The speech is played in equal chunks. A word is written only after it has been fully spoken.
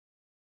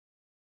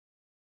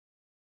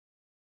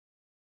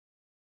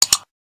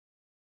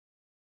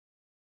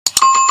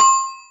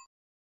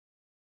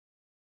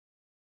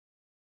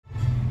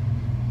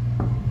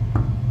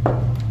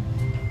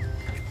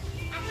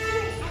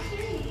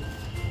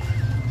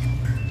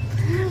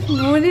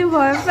বুনি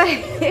ভয় পায়।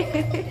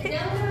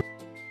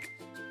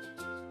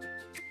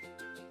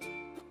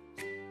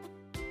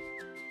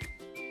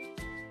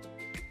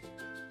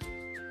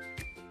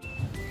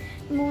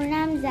 মোৰ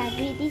নাম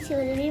জাগৃতি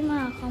চৌধুৰী। মই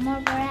অসমৰ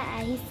পৰা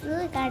আহিছোঁ,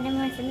 সেইকাৰণে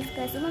মই এছামিছ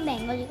কৈছোঁ। মই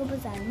বেংগলী ক'ব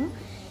জানো,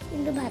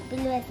 কিন্তু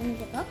ভাবিলোঁ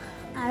এছামিছ ক'ব।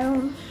 আৰু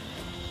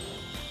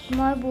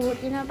মই বহুত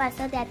দিনৰ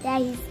পাছত ইয়াতে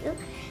আহিছোঁ,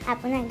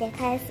 আপোনাক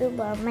দেখাই আছোঁ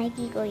বৰমাই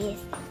কি কৰি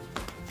আছে।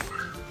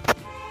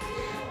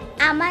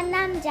 আমার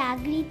নাম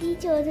জাগৃতি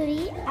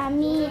চৌধুরী।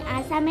 আমি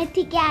আসামের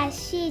থেকে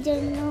আসছি, এই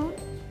জন্য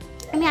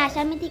আমি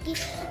আসামে থেকে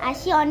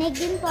আসি অনেক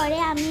দিন পরে।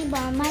 আমি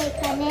বর্মা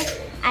এখানে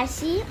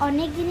আসি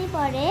অনেক দিনই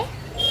পরে,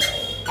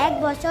 1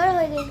 বছর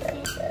হয়ে গেছে।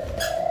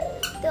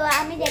 তো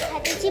আমি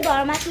দেখাতেছি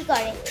বর্মা কি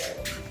করে।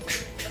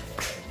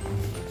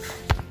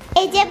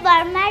 এই যে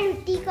বর্মা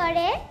রুটি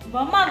করে।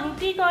 বর্মা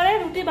রুটি করে,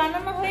 রুটি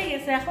বানানো হয়ে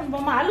গেছে, এখন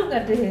বর্মা আলু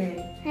কাটে।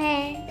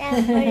 হ্যাঁ,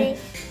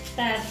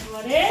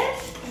 তারপরে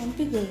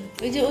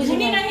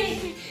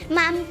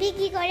মাম্পি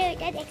কি করে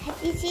ওইটা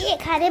দেখাচ্ছি।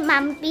 এখানে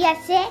মাম্পি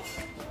আছে,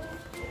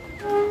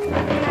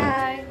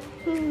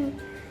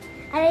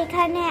 আর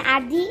এখানে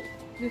আদি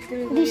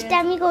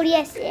দুষ্টামি করি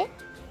আছে,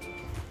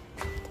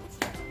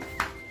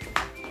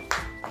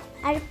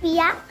 আর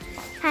পিয়া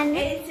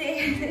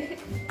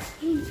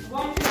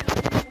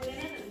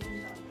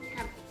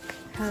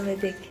হবে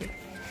দেখে।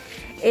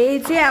 এই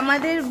যে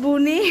আমাদের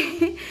বুনি,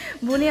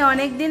 বুনি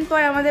অনেকদিন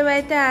পর আমাদের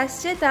বাড়িতে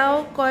আসছে। তাও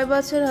কয়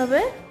বছর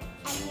হবে?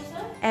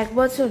 1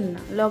 বছর না,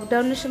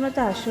 লকডাউনের সময়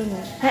তো আসুন।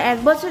 হ্যাঁ, 1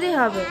 বছরই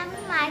হবে।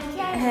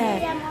 হ্যাঁ,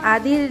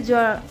 আদির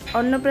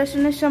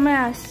অন্নপ্রাশনের সময়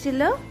আসছিল,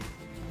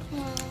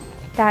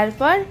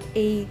 তারপর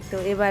এই তো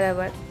এবার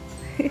আবার।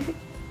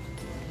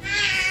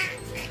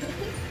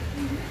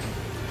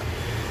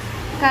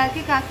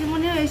 কালকে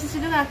কাকিমুনিও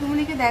এসেছিল,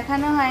 কাকিমুনিকে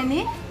দেখানো হয়নি।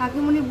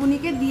 কাকিমুনি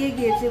বুনিকে দিয়ে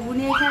গিয়েছে।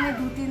 বুনি এখানে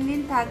 2-3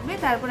 দিন থাকবে,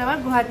 তারপর আবার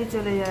গুয়াহাটি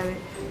চলে যাবে।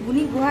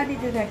 বুনি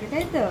গুয়াহাটিতে থাকে,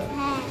 তাই তো?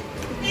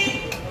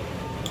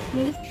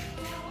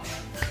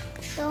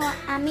 তো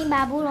আমি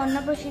বাবুর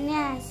অন্নপ্রাশনে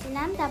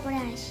আসছিলাম, তারপরে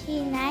আসি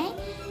নাই,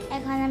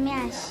 এখন আমি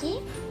আসি।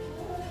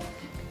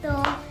 তো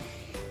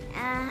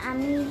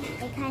আমি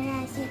এখানে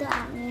আসি, তো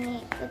আমি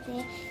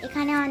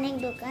এখানে অনেক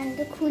দোকান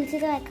তো খুলছে,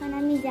 তো এখন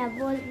আমি যাব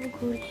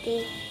ঘুরতে।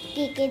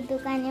 কেকের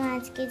দোকানেও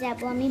আজকে যাব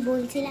আমি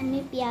বলছিলাম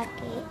আমি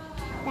পিয়াকে।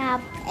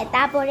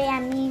 তারপরে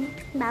আমি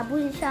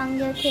বাবুর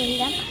সঙ্গেও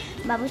খেললাম,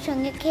 বাবুর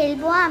সঙ্গে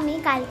খেলবো আমি।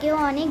 কালকেও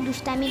অনেক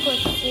দুষ্টামি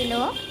করছিল,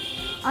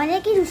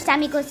 অনেকই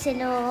দুষ্টামি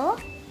করছিল,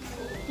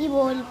 কি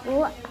বলবো,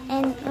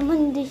 এমন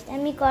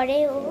দুষ্টামি করে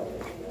ও।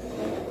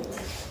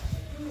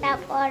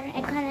 তারপর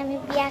এখন আমি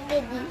পিয়াকে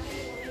দিই।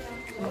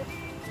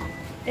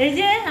 এই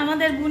যে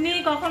আমাদের বুনি,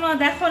 কখনো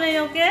দেখো নেই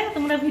ওকে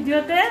তোমরা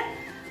ভিডিওতে।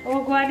 ও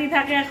গুয়াহাটি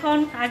থাকে এখন,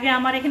 আগে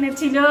আমার এখানে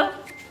ছিল,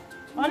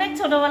 অনেক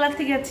ছোটবেলার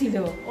থেকে ছিল।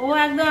 ও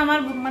একদম আমার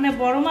মানে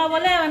বড় মা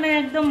বলে, মানে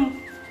একদম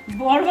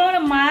বড় মা,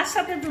 মানে মার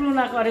সাথে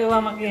তুলনা করে ও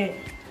আমাকে।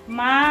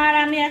 মা আর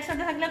আমি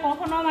একসাথে থাকলে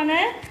কখনো মানে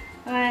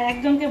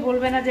একজনকে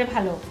বলবে না যে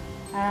ভালো,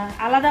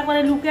 আলাদা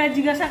করে লুকিয়ে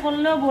জিজ্ঞাসা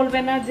করলেও বলবে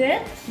না যে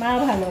মা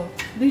ভালো,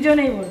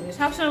 দুজনেই বলবে,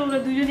 সবসময় বলবে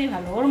দুজনেই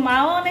ভালো। ওর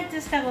মাও অনেক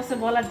চেষ্টা করছে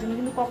বলার জন্য,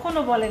 কিন্তু কখনো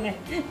বলে না,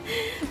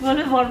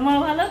 বলবে বর্মাও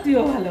ভালো,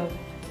 তুইও ভালো।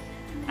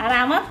 আর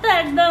আমার তো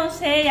একদম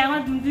সেই,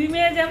 আমার 2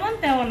 মেয়ে যেমন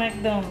তেমন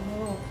একদম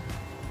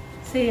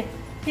সে।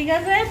 ঠিক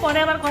আছে, পরে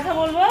আবার কথা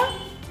বলবো।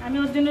 আমি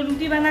ওর জন্য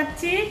রুটি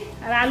বানাচ্ছি,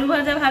 আর আলু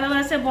ভাজা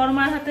ভালোবাসে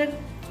বর্মার হাতে,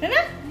 তাই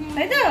না?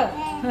 তাই তো?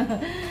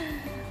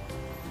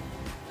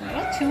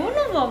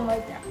 শুনো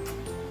বর্মাটা,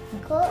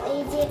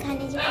 এই যে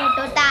এখানে যে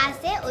ফটোটা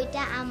আছে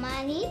ওইটা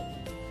আমারই।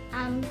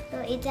 তো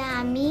এটা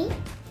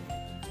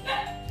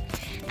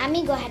আমি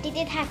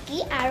গুয়াহাটিতে থাকি,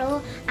 আরও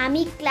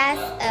আমি ক্লাস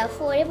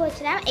 4-এ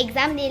পড়ছিলাম,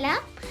 এক্সাম দিলাম,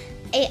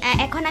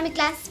 এখন আমি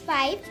ক্লাস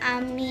 5।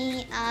 আমি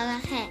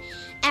হ্যাঁ,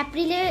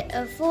 এপ্রিলের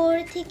 4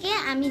 থেকে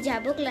আমি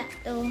যাব।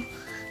 তো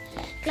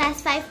ক্লাস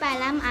 5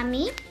 পেলাম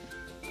আমি।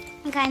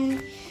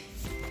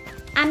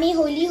 আমি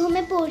হোলি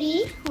হোমে পড়ি,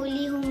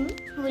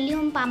 হোলি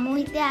হোম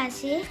পামুহিতে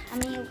আছে,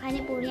 আমি ওখানে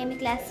পড়ি, আমি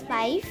ক্লাস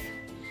 5।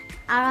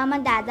 আর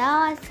আমার দাদাও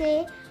আছে,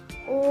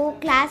 ও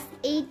ক্লাস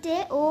 8-এ,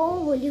 ও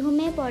হোলি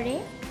হোমে পড়ে।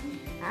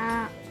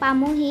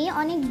 পামুহি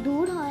অনেক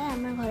দূর হয়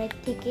আমার ঘরের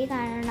থেকে,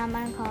 কারণ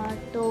আমার ঘর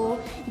তো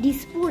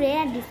দিসপুরে,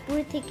 আর দিসপুর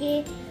থেকে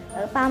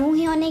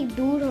পামুহি অনেক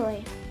দূর হয়,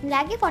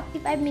 লাগে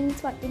 45 মিনিট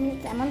 40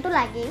 মিনিট এমন তো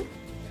লাগে।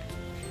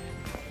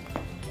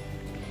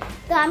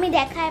 তো আমি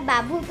দেখাই,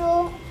 বাবু তো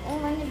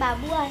মানে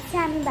বাবু আছে,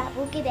 আমি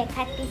বাবুকে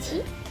দেখাতেছি।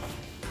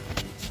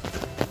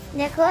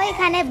 দেখো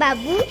এখানে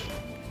বাবু,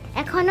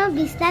 এখনো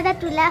বিছনাটা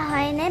তোলা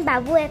হয় নাই,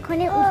 বাবু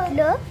এখনই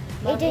উঠলো,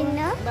 এই জন্য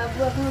বাবু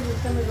এখনো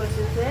দুষ্টামি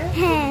করতেছে।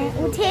 হ্যাঁ,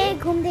 উঠে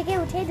ঘুম থেকে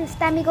উঠে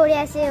দুষ্টামি করে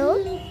আছে ও।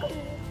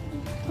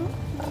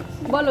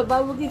 বলো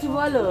বাবু, কিছু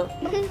বলো,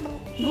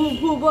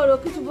 ভু বলো,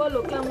 কিছু বলো,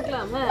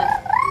 ক্লাম। হ্যাঁ,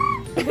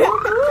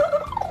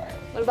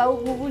 বাবু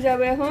ভু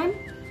যাবে এখন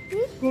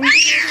ঘুম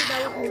থেকে উঠে,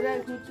 বাবু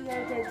ঘুরতে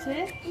যাবে চাইছে।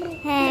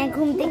 হ্যাঁ,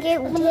 ঘুম থেকে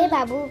উঠে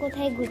বাবু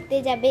কোথায় ঘুরতে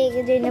যাবে,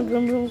 এই জন্য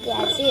ভ্রুম কে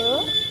আছে ও।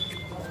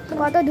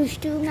 কত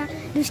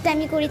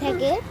দুষ্টামি করে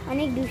থাকে,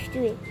 অনেক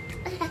দুষ্টু।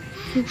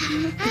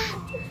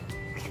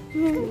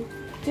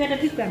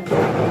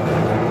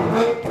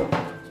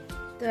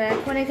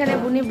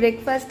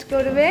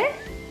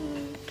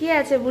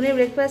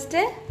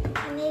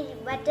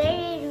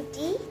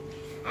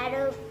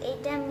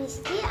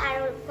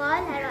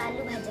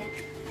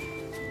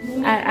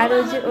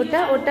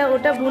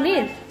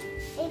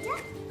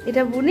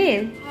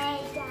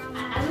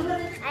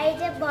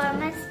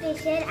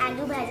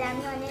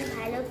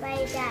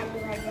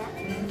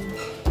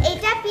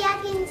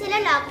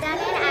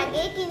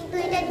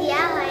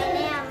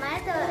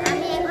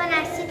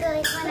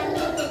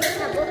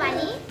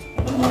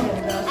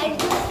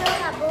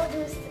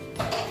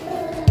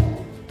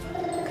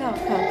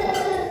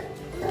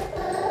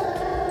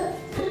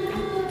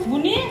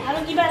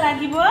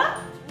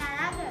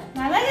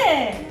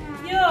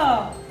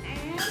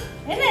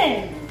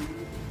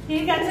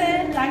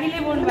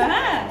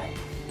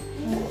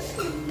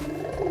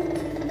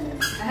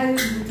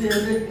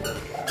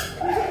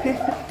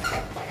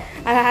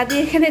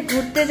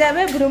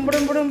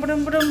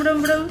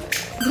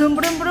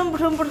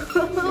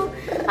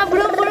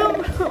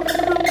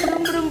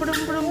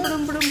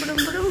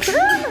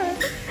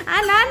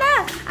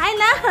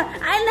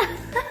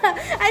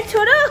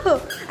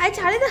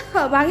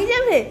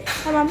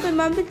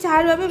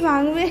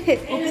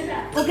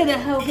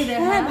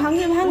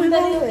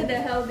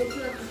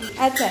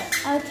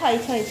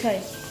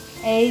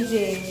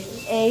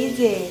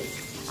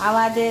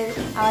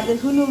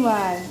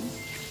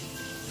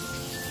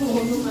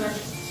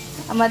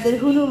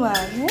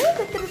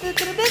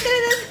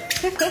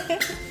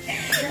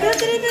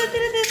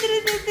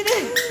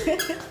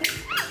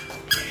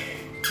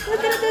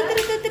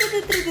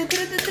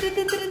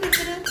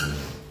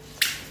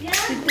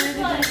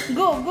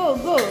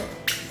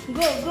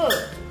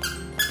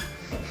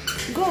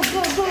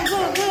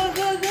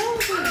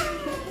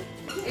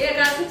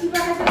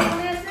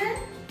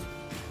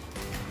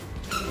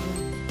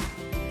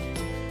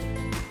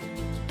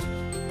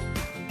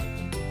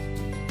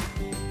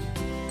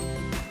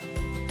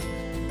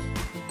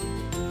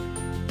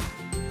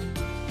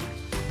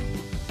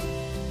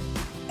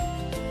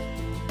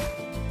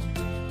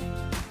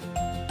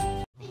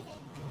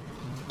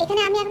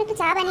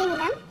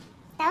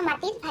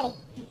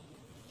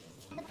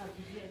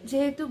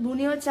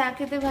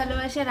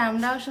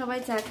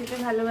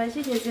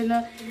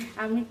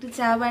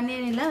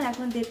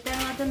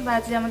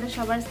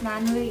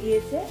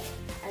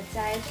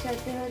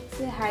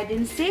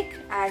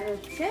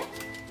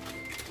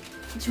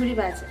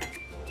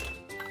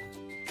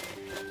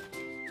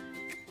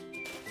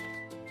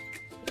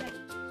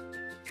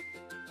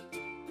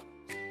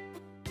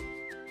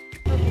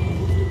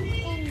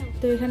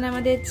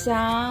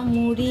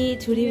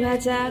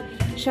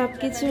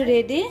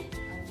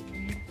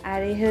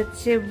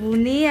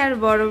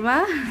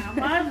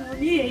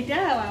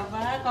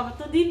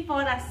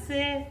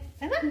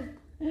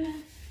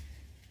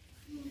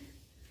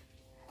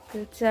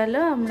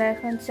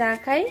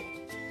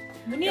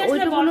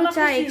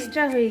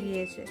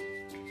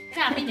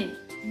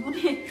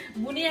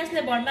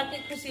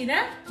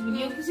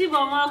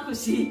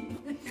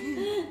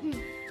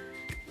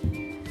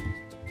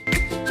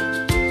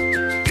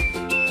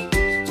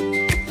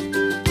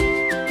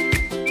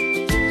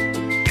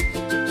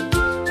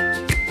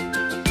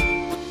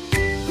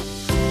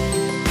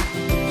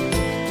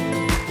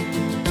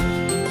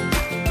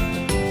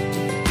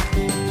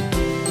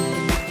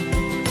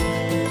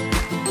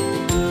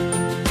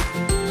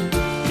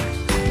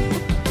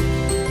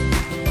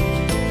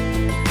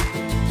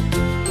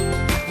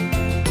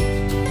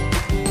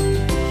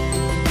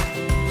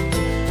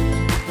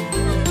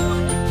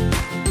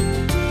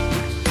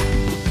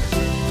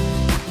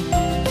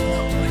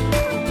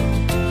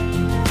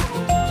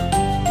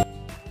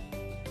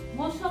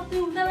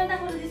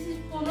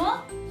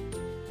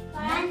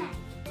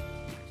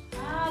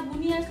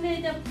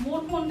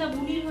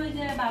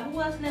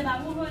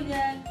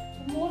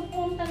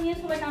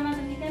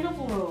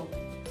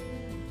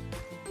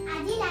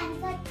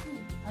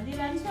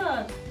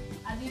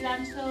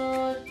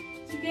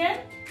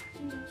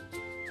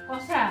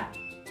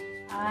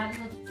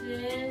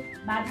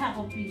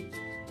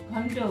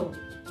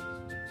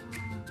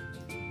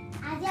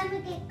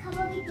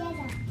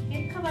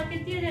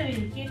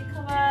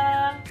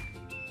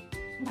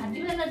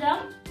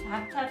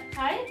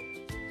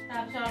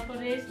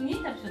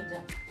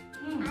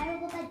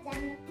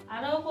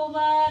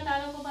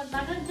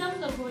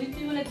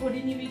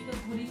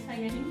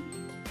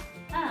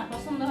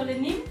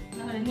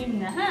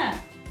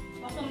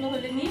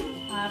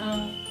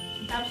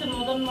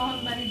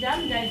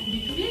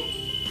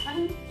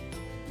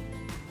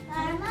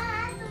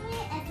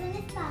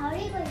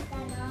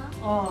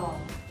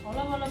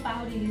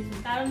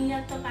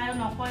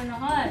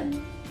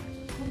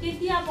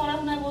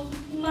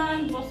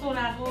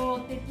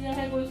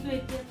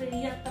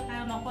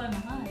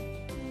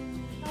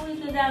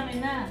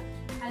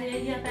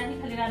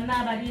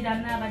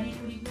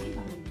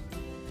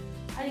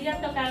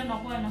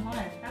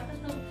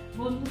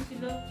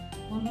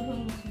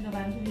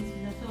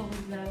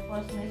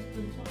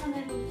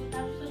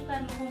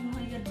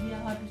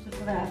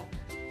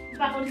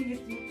 পাহৰি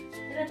গেছি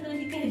এটা তুই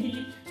শিকাই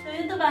দিলি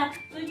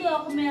তুই তো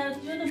অসমীয়া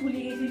তুই তো ভুলি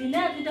গেছিলি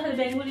না তুই তো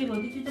বেঙ্গলি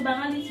বলতি তুই তো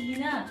বাঙালি ছিলি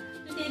না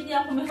তুই তো এতিয়া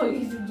অসমীয়া হয়ে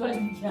গেছিস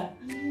বলিয়া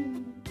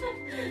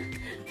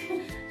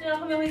তুই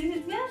অসমীয়া হয়ে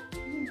গেছিস না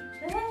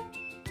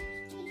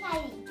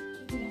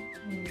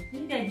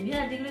শিকাই দিবি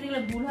হ্যাঁ যেগুলো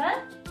যেগুলো ভুল হয়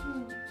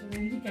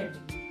শিকাই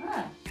দিবি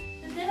হ্যাঁ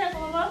দেখা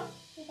খবর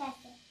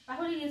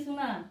পাহৰি গেছো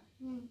না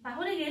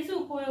পাহৰি গেছো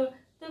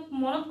তো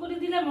মনত কৰি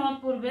দিলে মনত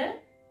পড়বে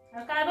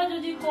আর কারবা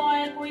যদি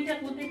কয় কই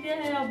থাকো তেতিয়া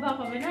হে অভ্যাস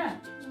হবে না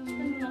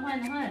নহয়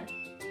নহয়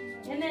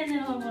এনে এনে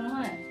হব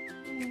নহয়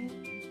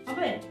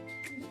হবে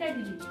শিকাই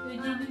দিবি তুই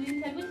যে দুদিন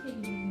থাকবি সেই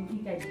দুদিন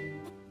শিকাই দিবি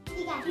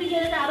তুই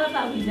গেলে আবার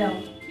পাবি যাও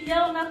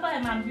পিয়াও না পায়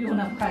মানবিও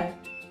না পায়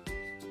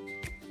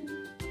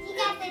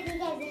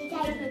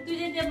তুই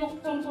যেতিয়া মোক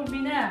ফোন করবি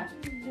না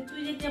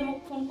তুই যেতিয়া মোক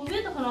ফোন করবি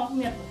তখন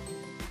অসমীয়া কবি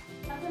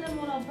তাহলে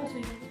মোর অভ্যাস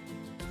হয়ে যাবে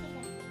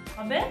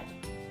হবে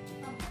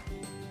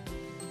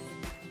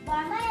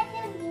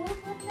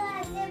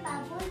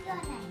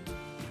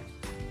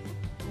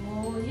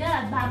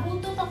বাবু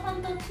তো তখন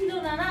তো ছিল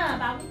না না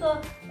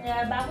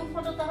বাবুর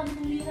ফটো তখন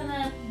তুলি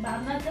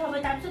বানাতে হবে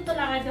তারপর তো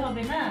লাগাইতে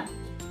হবে না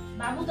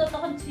বাবু তো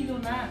তখন ছিল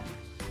না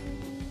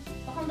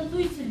তখন তো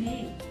তুই ছিলি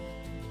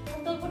তখন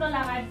তোর ফটো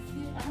লাগাই দিচ্ছি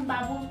এখন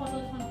বাবুর ফটো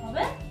যখন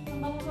হবে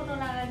বাবুর ফটো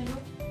লাগাই দিব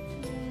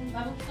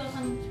বাবুর তো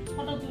এখন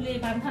ফটো তুলে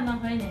বাঁধানো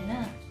হয় না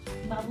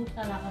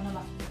বাবুরটা লাগানো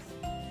বাকি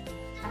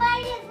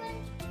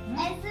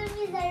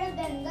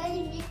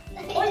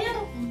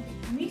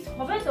মিক্স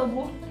হবে তো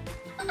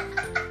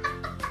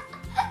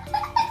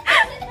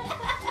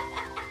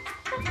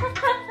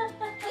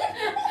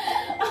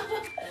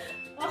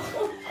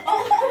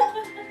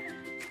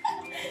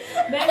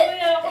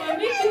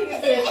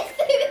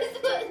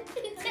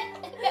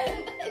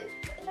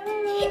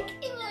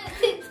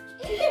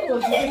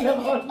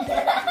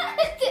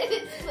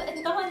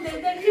তখন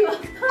দেখতে কি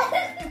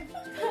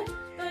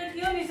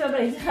কিয় নিছ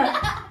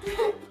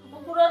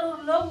উপরের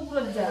উঠলো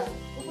উপরের যা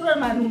উপরের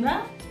মানুষ না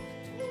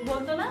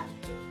বলতো না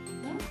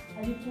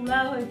আজ পুরা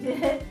হয়েছে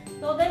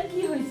তোদের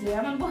কি হয়েছে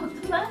আমার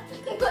বলতো না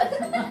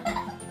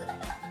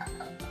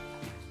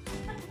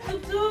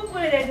চুপ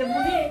করে যাইতো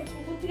বুঝি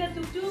উপর থেকে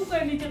চুপ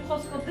করে নিচে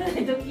খোঁজ করতে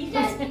যাইতো কি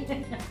হয়েছে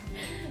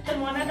তোর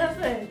মনে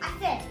আছে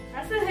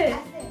আছে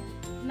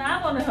না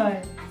মনে হয়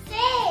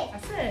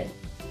আছে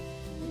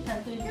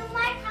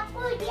তোমার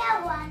ঠাকুর দিয়া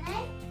হওয়া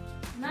নাই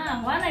না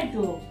হওয়া নাই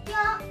তো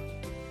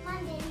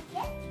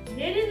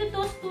দেরি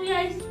তো তুই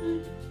আইস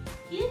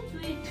কি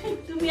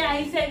তুমি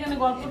আইসা এখানে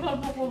গল্প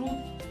টল্প করু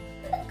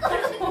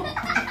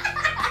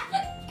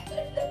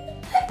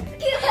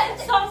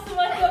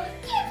সবসময়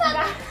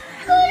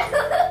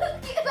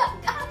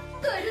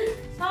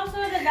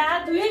গা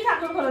ধুয়ে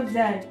ঠাকুর ঘর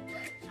যায়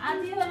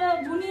আজি হলো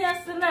বুনি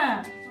আসছে না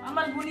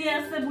আমার বুনি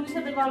আসছে বুনির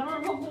সাথে গল্প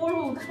টল্প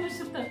করু তার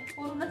সাথে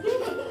করু নাকি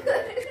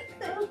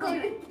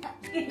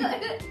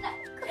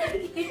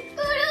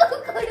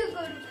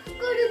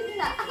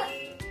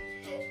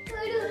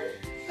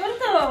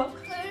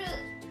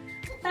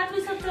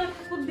তারপিছত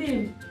ঠাকুর দিম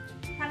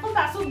ঠাকুর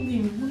বাসুক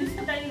দিম বুনির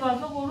সাথে আমি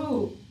গল্প করু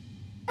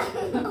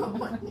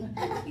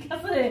ঠিক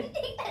আছে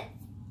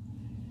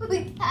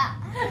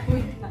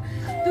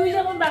তুই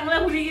যেমন বাংলা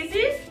ভুলে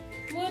গেছিস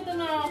মই তো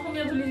না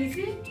অসমীয়া ভুলে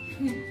গেছি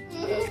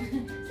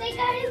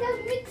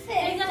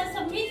সেইখানে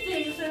সব মিক্স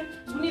হয়ে গেছে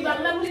বুনি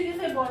বাংলা ভুলে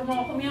গেছে বর্ম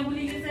অসমীয়া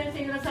ভুলে গেছে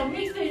সেগুলো সব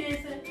মিক্স হয়ে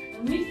গেছে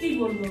মিক্সই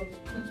বলবো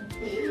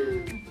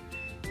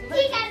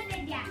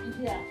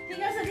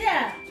ঠিক আছে দিয়া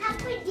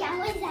ঠাকুর দিয়া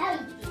মই যাও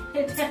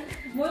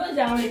ময়ো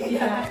যাও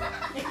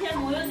এতিয়া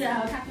ময়ো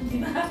যাও ঠাকুর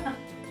দিবা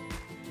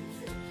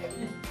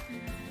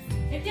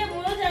এতিয়া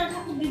ময়ো যাও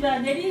ঠাকুর দিবা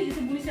দেরি হয়ে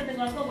গেছে বুনির সাথে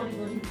গল্প করি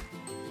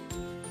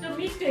সব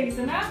মিক্সড হয়ে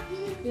গেছে না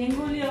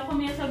বেঙ্গলি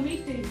অসমীয়া সব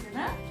মিক্সড হয়ে গেছে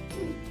না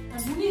আর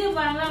বুনি যে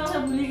বাংলা কথা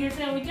ভুলে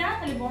গেছে ওইটা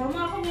খালি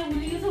বড়মা অসমীয়া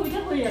ভুলে গেছে ওইটা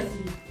হয়ে আছে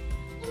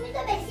তুমি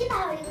তো বেশি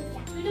ভালো গেছিস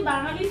তুই তো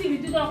বাঙালি ছিলি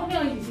তুই তো অসমীয়া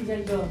হয়ে গেছিস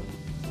একদম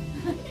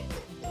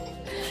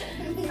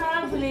সারা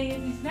ভুলে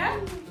গেছিস না